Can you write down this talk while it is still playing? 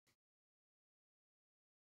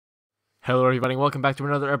Hello everybody, welcome back to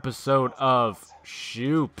another episode of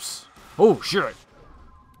Shoops. Oh shit!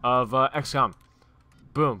 Of XCOM.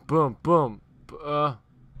 Boom, boom, boom.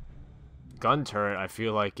 Gun turret I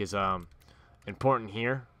feel like is important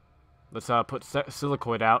here. Let's put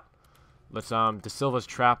Silicoid out. Let's De Silva's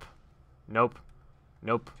trap. Nope.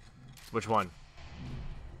 Nope. Which one?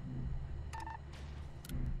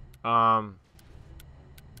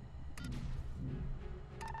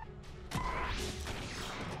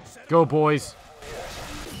 Go, boys.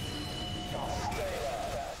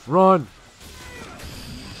 Run.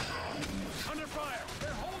 Under fire.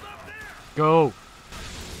 Hold up there. Go.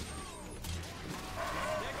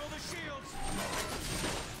 There go the shields.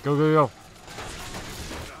 Go, go, go.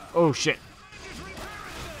 Oh, shit.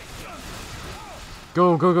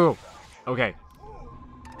 Go, go, go. Okay.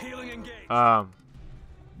 Healing engaged. All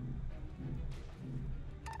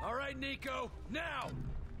right, Nico. Now.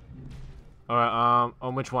 right,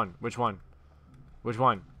 which one? Which one? Which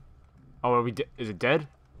one? Oh, are we is it dead?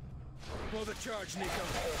 Pull the charge, Nico.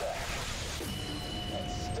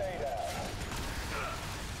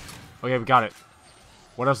 Okay, we got it.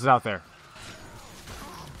 What else is out there?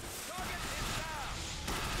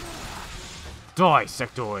 Die,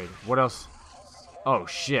 sectoid. What else? Oh,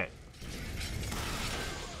 shit.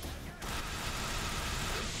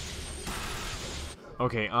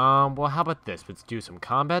 Okay, well, how about this? Let's do some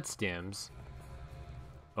combat stims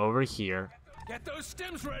over here. Get those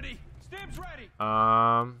stims ready. Stims ready.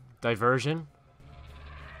 Diversion.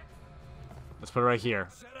 Let's put it right here.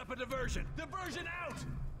 Set up a diversion. Diversion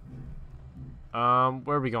out.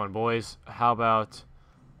 Where are we going, boys? How about...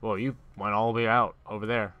 Well, you went all the way out over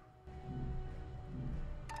there.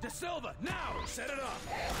 De Silva, now. Set it up.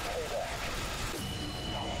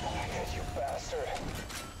 You bastard.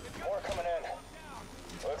 More coming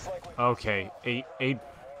in. Looks like we... Okay, eight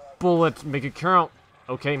bullets. Make it count.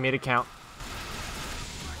 Okay, made it count.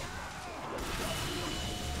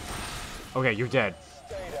 Okay, you're dead.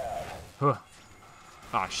 Huh.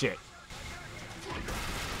 Ah, shit.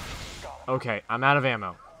 Okay, I'm out of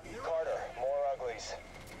ammo. Carter, more uglies.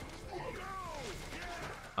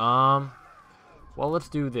 Well, let's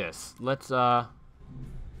do this. Let's, Hit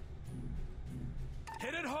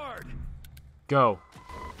it hard. go.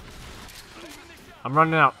 I'm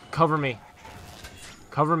running out. Cover me.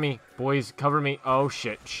 Cover me, boys. Cover me. Oh,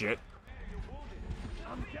 shit, shit.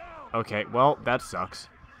 Okay, well, that sucks.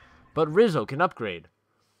 But Rizzo can upgrade.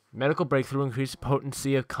 Medical breakthrough increases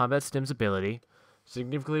potency of combat stim's ability.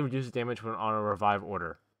 Significantly reduces damage when on a revive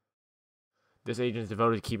order. This agent is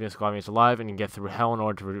devoted to keeping his squad mates alive and can get through hell in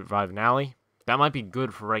order to revive an ally. That might be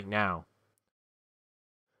good for right now.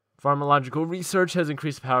 Pharmacological research has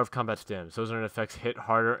increased the power of combat stims. Those are effects hit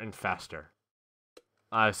harder and faster.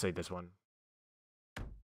 I say this one.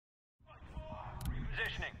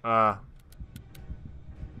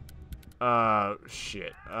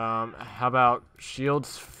 Shit. How about shield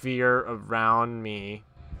sphere around me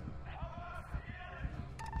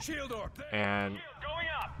Shield orb. There. and Going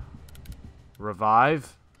up.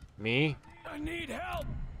 revive me? I need help.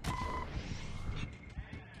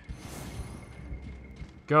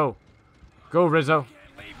 Go. Go, Rizzo.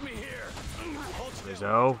 Can't leave me here.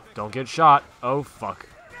 Rizzo, don't get shot. Oh, fuck.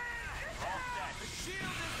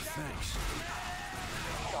 Thanks.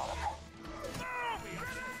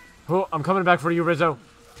 Oh, I'm coming back for you, Rizzo. Watch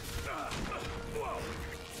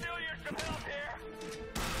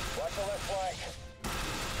the left flank.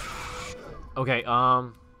 Okay,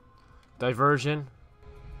 diversion.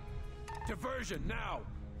 Diversion now.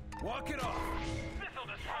 Walk it off. This'll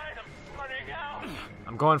decide him. Running out.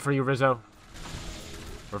 I'm going for you, Rizzo.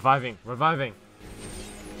 Reviving, reviving.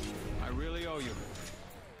 I really owe you.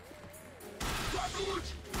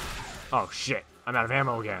 Oh, shit. I'm out of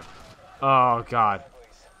ammo again. Oh, God.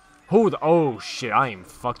 Oh, shit. I am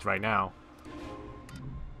fucked right now.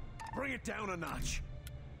 Bring it down a notch.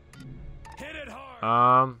 Hit it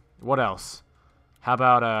hard. What else? How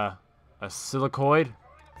about, a silicoid?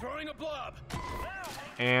 Throwing a blob.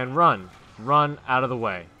 And run. Run out of the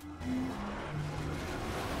way.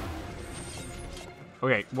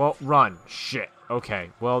 Okay, well, run. Shit. Okay,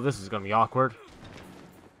 well, this is gonna be awkward.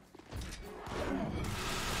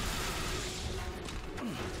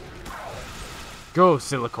 Go,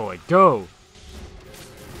 Silicoid, go!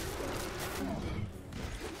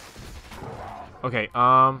 Okay,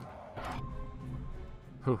 All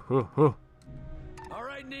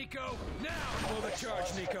right, Nico. Now pull the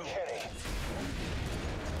charge, Nico.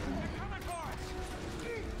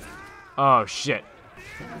 Oh, shit.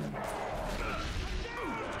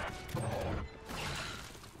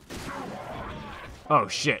 Oh,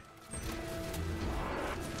 shit.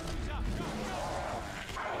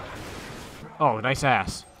 Oh, nice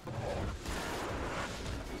ass.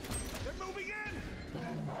 They're moving in.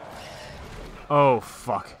 Oh,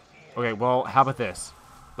 fuck. Okay, well, how about this?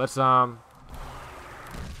 Let's, did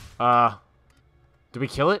we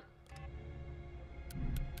kill it?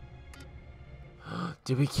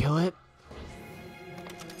 Did we kill it?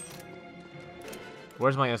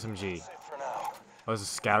 Where's my SMG? Safe for now. Oh, there's a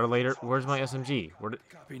scatter later. Where's my SMG? Where did...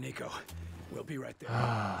 Copy, Nico. We'll be right there.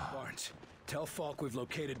 Barnes, tell Falk we've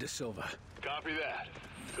located De Silva. Copy that.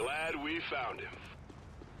 Glad we found him.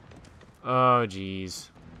 Oh, jeez.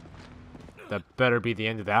 That better be the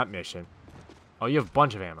end of that mission. Oh, you have a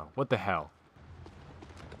bunch of ammo. What the hell?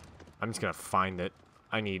 I'm just gonna find it.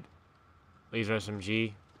 I need laser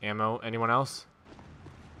SMG ammo. Anyone else?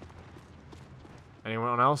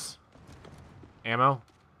 Anyone else? Ammo?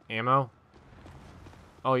 Ammo?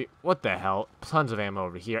 Oh, what the hell? Tons of ammo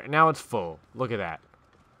over here. Now it's full. Look at that.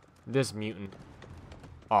 This mutant.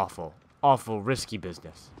 Awful. Awful risky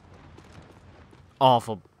business.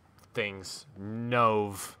 Awful things.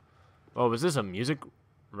 Nove. Oh, was this a music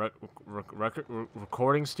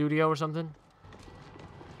recording studio or something?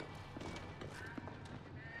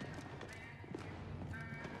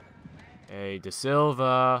 Hey, De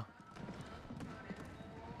Silva.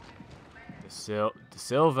 De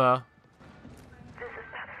Silva.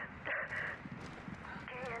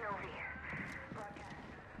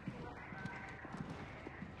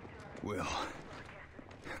 Will,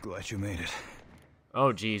 glad you made it.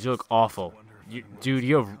 Oh, geez, you look awful. Dude,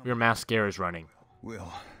 your mascara is running.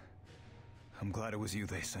 Will, I'm glad it was you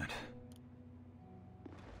they sent.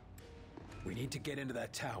 We need to get into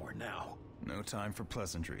that tower now. No time for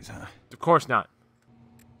pleasantries, huh? Of course not.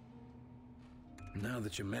 Now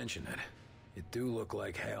that you mention it, it do look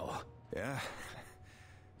like hell. Yeah?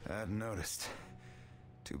 I hadn't noticed.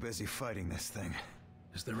 Too busy fighting this thing.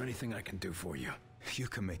 Is there anything I can do for you? You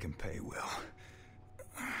can make him pay, Will.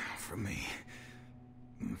 For me.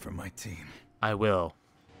 For my team. I will.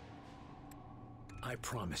 I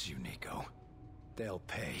promise you, Nico. They'll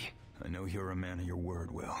pay. I know you're a man of your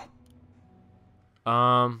word, Will.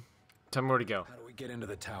 Tell me where to go. How do we get into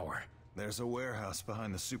the tower? There's a warehouse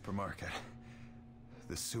behind the supermarket.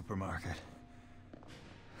 The supermarket.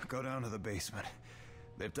 Go down to the basement.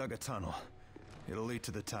 They've dug a tunnel. It'll lead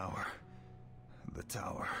to the tower. The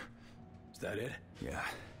tower. Is that it? Yeah.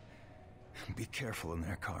 Be careful in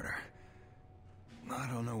there, Carter. I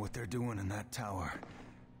don't know what they're doing in that tower,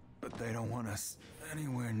 but they don't want us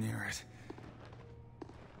anywhere near it.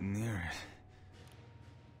 Near it.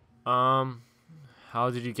 How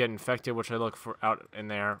did you get infected? What should I look for out in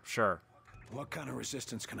there? Sure. What kind of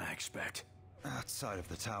resistance can I expect? Outside of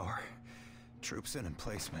the tower. Troops in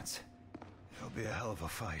emplacements. It'll be a hell of a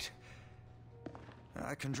fight.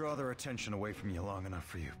 I can draw their attention away from you long enough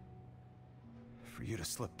for you to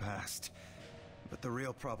slip past. But the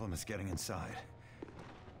real problem is getting inside.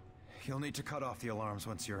 You'll need to cut off the alarms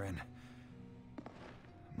once you're in.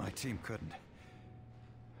 My team couldn't.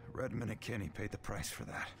 Redmond and Kinney paid the price for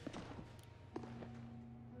that.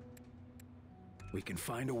 We can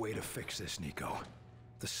find a way to fix this, Nico.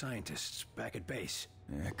 The scientists back at base.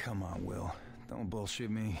 Yeah, come on, Will. Don't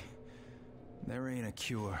bullshit me. There ain't a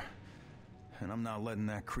cure. And I'm not letting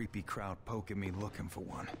that creepy crowd poke at me looking for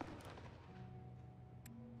one.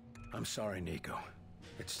 I'm sorry, Nico.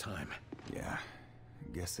 It's time. Yeah,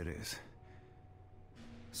 I guess it is.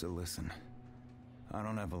 So listen, I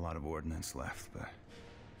don't have a lot of ordnance left, but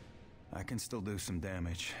I can still do some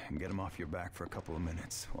damage and get them off your back for a couple of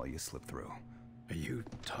minutes while you slip through. Are you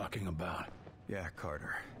talking about? Yeah,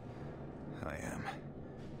 Carter. I am.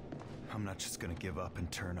 I'm not just gonna give up and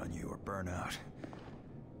turn on you or burn out.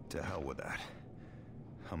 To hell with that.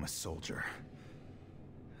 I'm a soldier.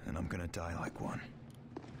 And I'm gonna die like one.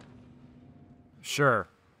 Sure.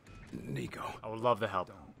 Nico. I would love the help.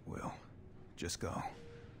 Don't, Will. Just go.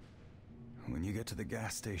 When you get to the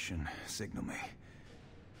gas station, signal me.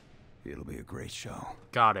 It'll be a great show.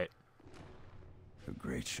 Got it. A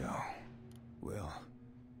great show. Will.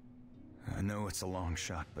 I know it's a long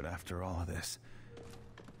shot, but after all of this,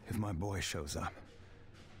 if my boy shows up,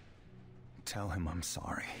 tell him I'm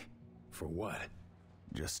sorry. For what?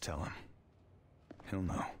 Just tell him. He'll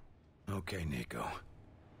know. Okay, Nico.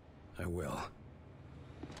 I will.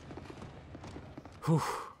 Whew.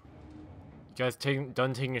 You guys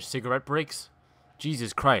done taking your cigarette breaks?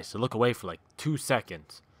 Jesus Christ, I look away for like 2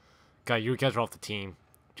 seconds. God, you guys are off the team.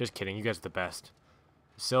 Just kidding, you guys are the best.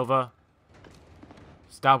 Silva,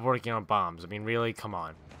 stop working on bombs. I mean, really? Come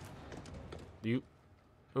on. You...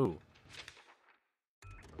 Ooh.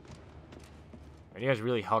 Man, you guys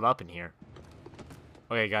really held up in here.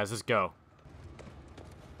 Okay, guys, let's go.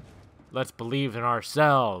 Let's believe in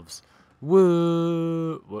ourselves.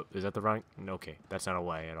 Woo! What, is that the wrong? Okay, that's not a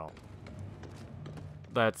way at all.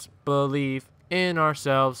 Let's believe in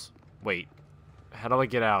ourselves. Wait, how do I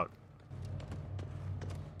get out?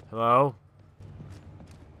 Hello?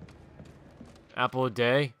 Apple a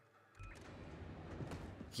day?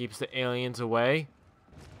 Keeps the aliens away?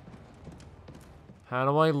 How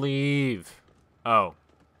do I leave? Oh.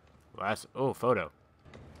 Oh, photo.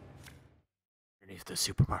 Underneath the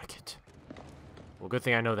supermarket. Well, good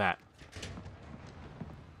thing I know that.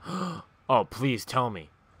 Oh, please tell me.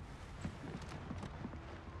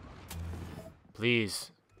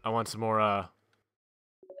 Please. I want some more,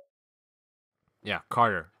 yeah,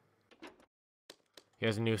 Carter. He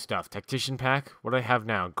has new stuff. Tactician pack? What do I have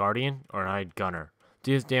now? Guardian or Eyed Gunner?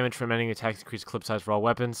 Deals damage from enemy attacks, increases clip size for all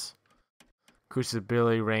weapons. Increases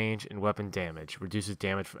ability range and weapon damage. Reduces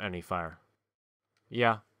damage from enemy fire.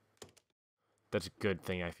 Yeah. That's a good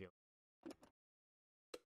thing, I feel.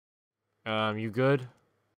 You good?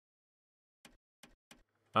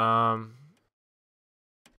 That's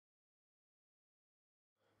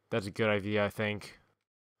a good idea, I think.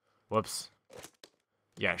 Whoops.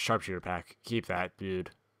 Yeah, sharpshooter pack. Keep that,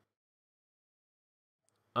 dude.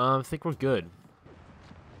 I think we're good.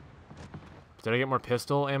 Did I get more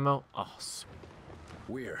pistol ammo? Oh,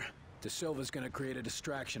 We're. De Silva's gonna create a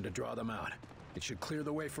distraction to draw them out. It should clear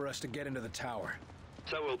the way for us to get into the tower.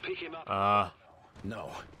 So we'll pick him up.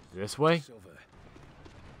 No. This way? Silva.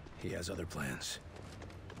 He has other plans.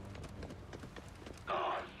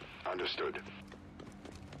 Understood.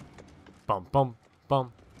 Bum, bum,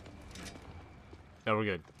 bum. No, we're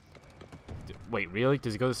good. Wait, really?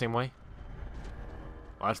 Does it go the same way?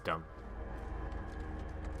 Well, that's dumb.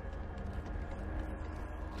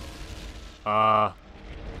 Oh.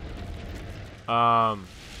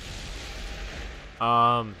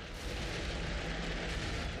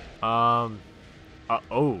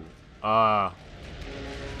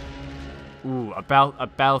 Ooh,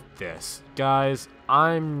 about this. Guys,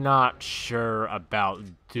 I'm not sure about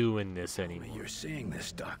doing this anymore. You're seeing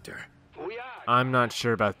this, Doctor. We are. I'm not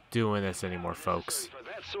sure about doing this anymore, folks. For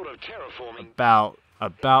that sort of terraforming.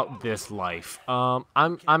 About this life. I'm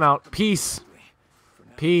out. Peace.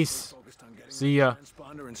 Peace. See ya.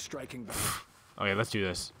 Okay, let's do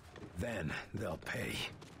this. Then they'll pay.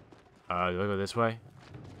 Do I go this way?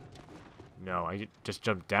 No, I just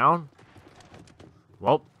jumped down?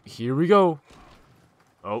 Well, here we go.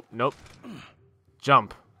 Oh, nope.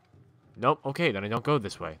 Jump. Nope, okay, then I don't go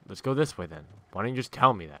this way. Let's go this way then. Why don't you just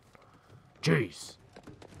tell me that? Jeez.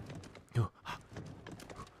 Looks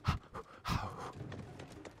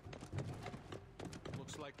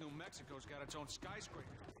like New Mexico's got its own skyscraper.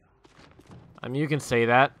 I mean, you can say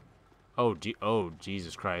that. Oh,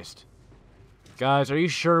 Jesus Christ. Guys, are you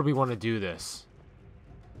sure we want to do this?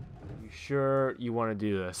 Are you sure you want to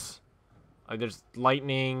do this? There's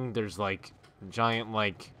lightning, there's, like, giant,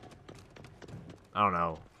 like, I don't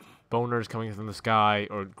know, boners coming from the sky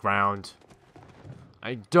or ground.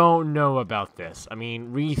 I don't know about this. I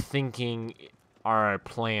mean, rethinking our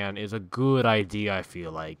plan is a good idea, I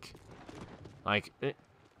feel like. Like,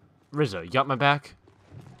 Rizzo, you got my back?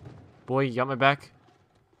 Boy, you got my back?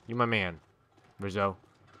 You're my man, Rizzo.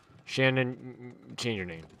 Shannon, change your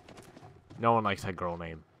name. No one likes that girl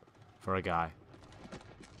name for a guy.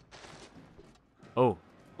 Oh.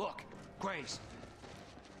 Look, Grace.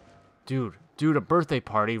 Dude, a birthday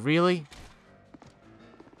party, really?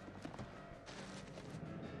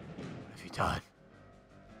 What have you done?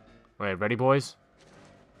 Alright, ready, boys?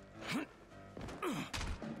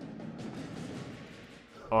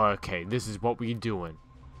 Okay, this is what we doing.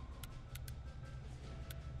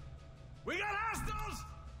 We got hostiles!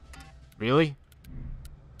 Really?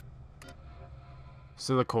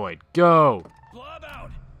 Silicoid, go! Blob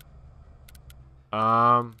out!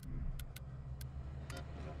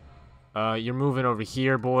 You're moving over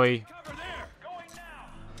here, boy. Cover there! Going now!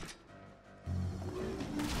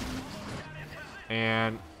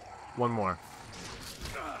 And one more.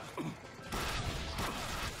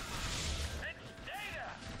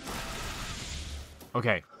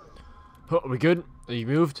 Okay. Are we good? Are you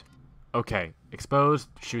moved? Okay. Exposed.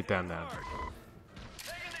 Shoot them then.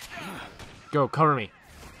 Go, cover me.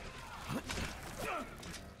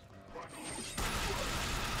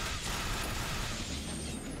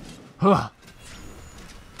 Huh.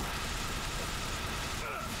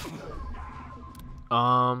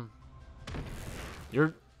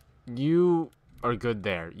 You are good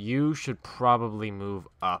there. You should probably move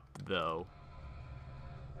up, though.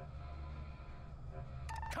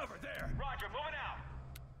 Cover there! Roger, moving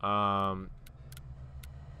out!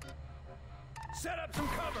 Set up some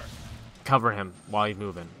cover! Cover him while he's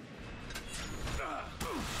moving.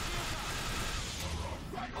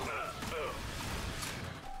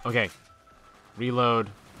 Okay. Reload.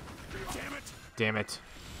 Damn it! Damn it.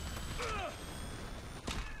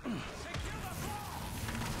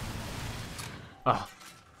 Ugh.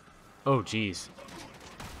 Oh, jeez.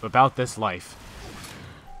 About this life.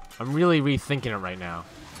 I'm really rethinking it right now.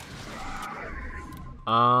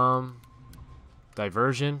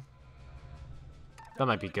 Diversion. That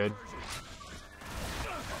might be good.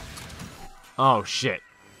 Oh, shit.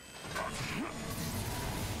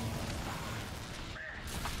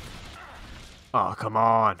 Oh, come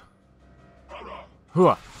on.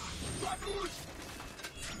 Hooah.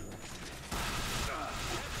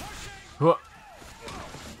 Hooah.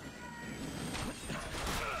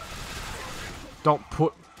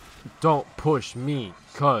 Don't push me,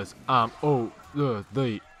 cause I'm over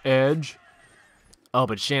the edge. Oh,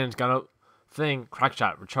 but Shannon's got a thing. Crack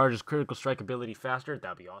shot recharges critical strike ability faster.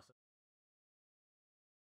 That'd be awesome.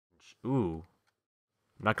 Ooh,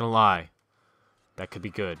 I'm not gonna lie, that could be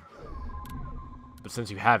good. But since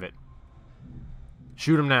you have it,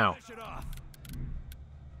 shoot him now. Finish it off.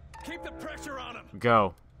 Keep the pressure on him.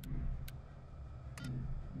 Go.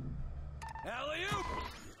 Alley-oop.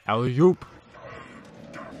 Alley-oop.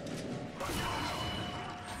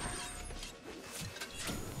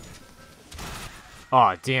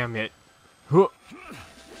 Aw, damn it. Huh.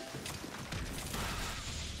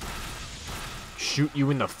 Shoot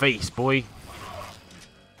you in the face, boy.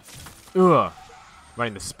 Ugh. Right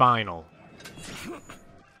in the spinal.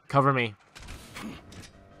 Cover me.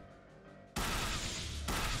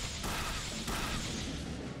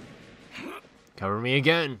 Cover me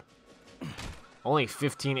again. Only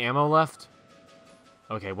 15 ammo left?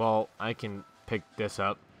 Okay, well, I can pick this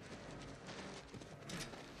up.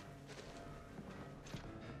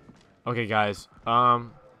 Okay, guys.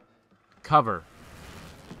 Cover.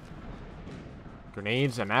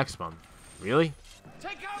 Grenades at maximum. Really?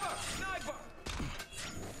 Take cover. Sniper.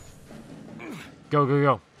 Go, go,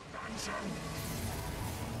 go.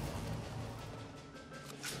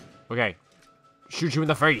 Okay. Shoot you in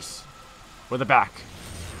the face. Or the back.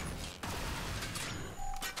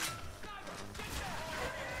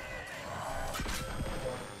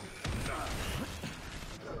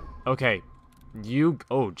 Okay.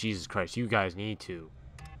 Oh, Jesus Christ. You guys need to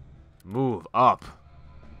move up.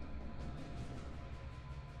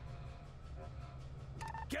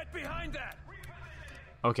 Get behind that.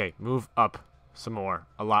 Okay, move up some more.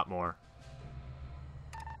 A lot more.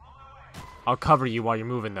 I'll cover you while you're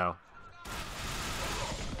moving, though.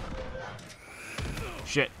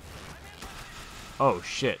 Shit. Oh,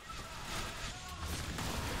 shit.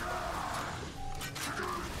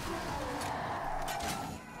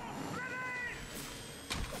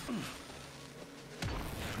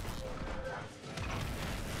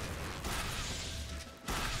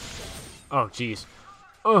 Oh, jeez.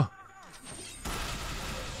 Ugh.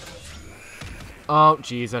 Oh,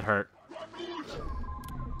 jeez, that hurt.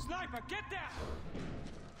 Sniper, get down.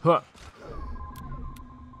 Huh.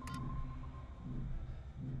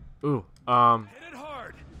 Ooh, Hit it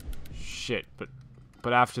hard. shit,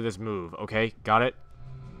 but after this move, okay? Got it?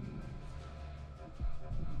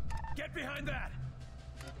 Get behind that.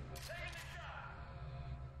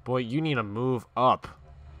 Boy, you need to move up.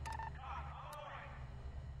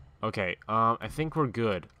 Okay, I think we're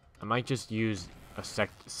good. I might just use a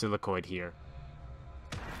silicoid here.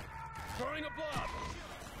 Throwing a blob.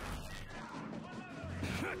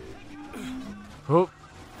 Whoop.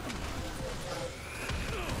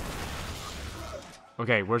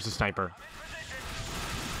 Okay, where's the sniper?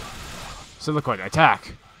 Silicoid,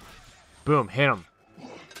 attack! Boom, hit him.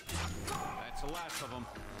 That's the last of them.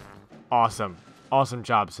 Awesome. Awesome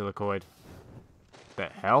job, Silicoid. The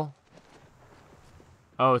hell?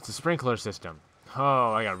 Oh, it's a sprinkler system.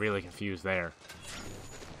 Oh, I got really confused there.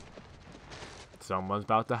 Someone's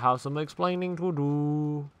about to have some explaining to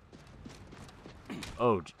do.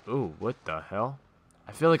 Oh, ooh, what the hell?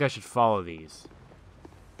 I feel like I should follow these.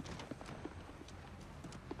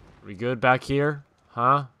 We good back here?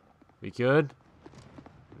 Huh? We good?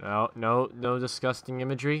 No disgusting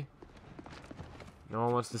imagery? No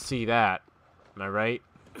one wants to see that. Am I right?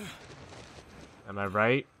 Am I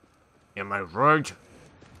right? Am I right?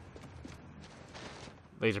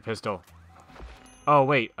 Laser pistol. Oh,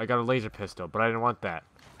 wait. I got a laser pistol, but I didn't want that.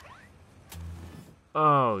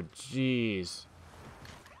 Oh, jeez.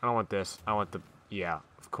 I don't want this. I want the... Yeah,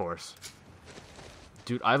 of course.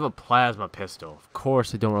 Dude, I have a plasma pistol. Of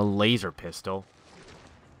course I don't want a laser pistol.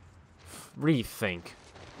 Rethink.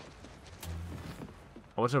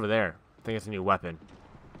 Oh, what's over there? I think it's a new weapon.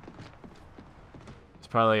 It's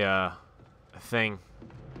probably a thing.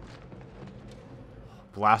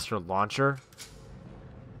 Blaster launcher?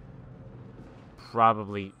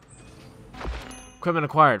 probably... Equipment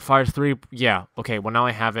acquired. Fires 3... Yeah, okay, well now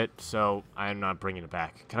I have it, so I'm not bringing it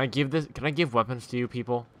back. Can I give weapons to you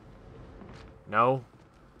people? No?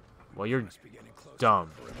 Well, you're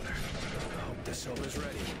dumb. I hope the solar's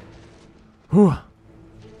ready. Whew.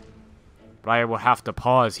 But I will have to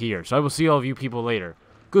pause here, so I will see all of you people later.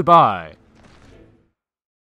 Goodbye!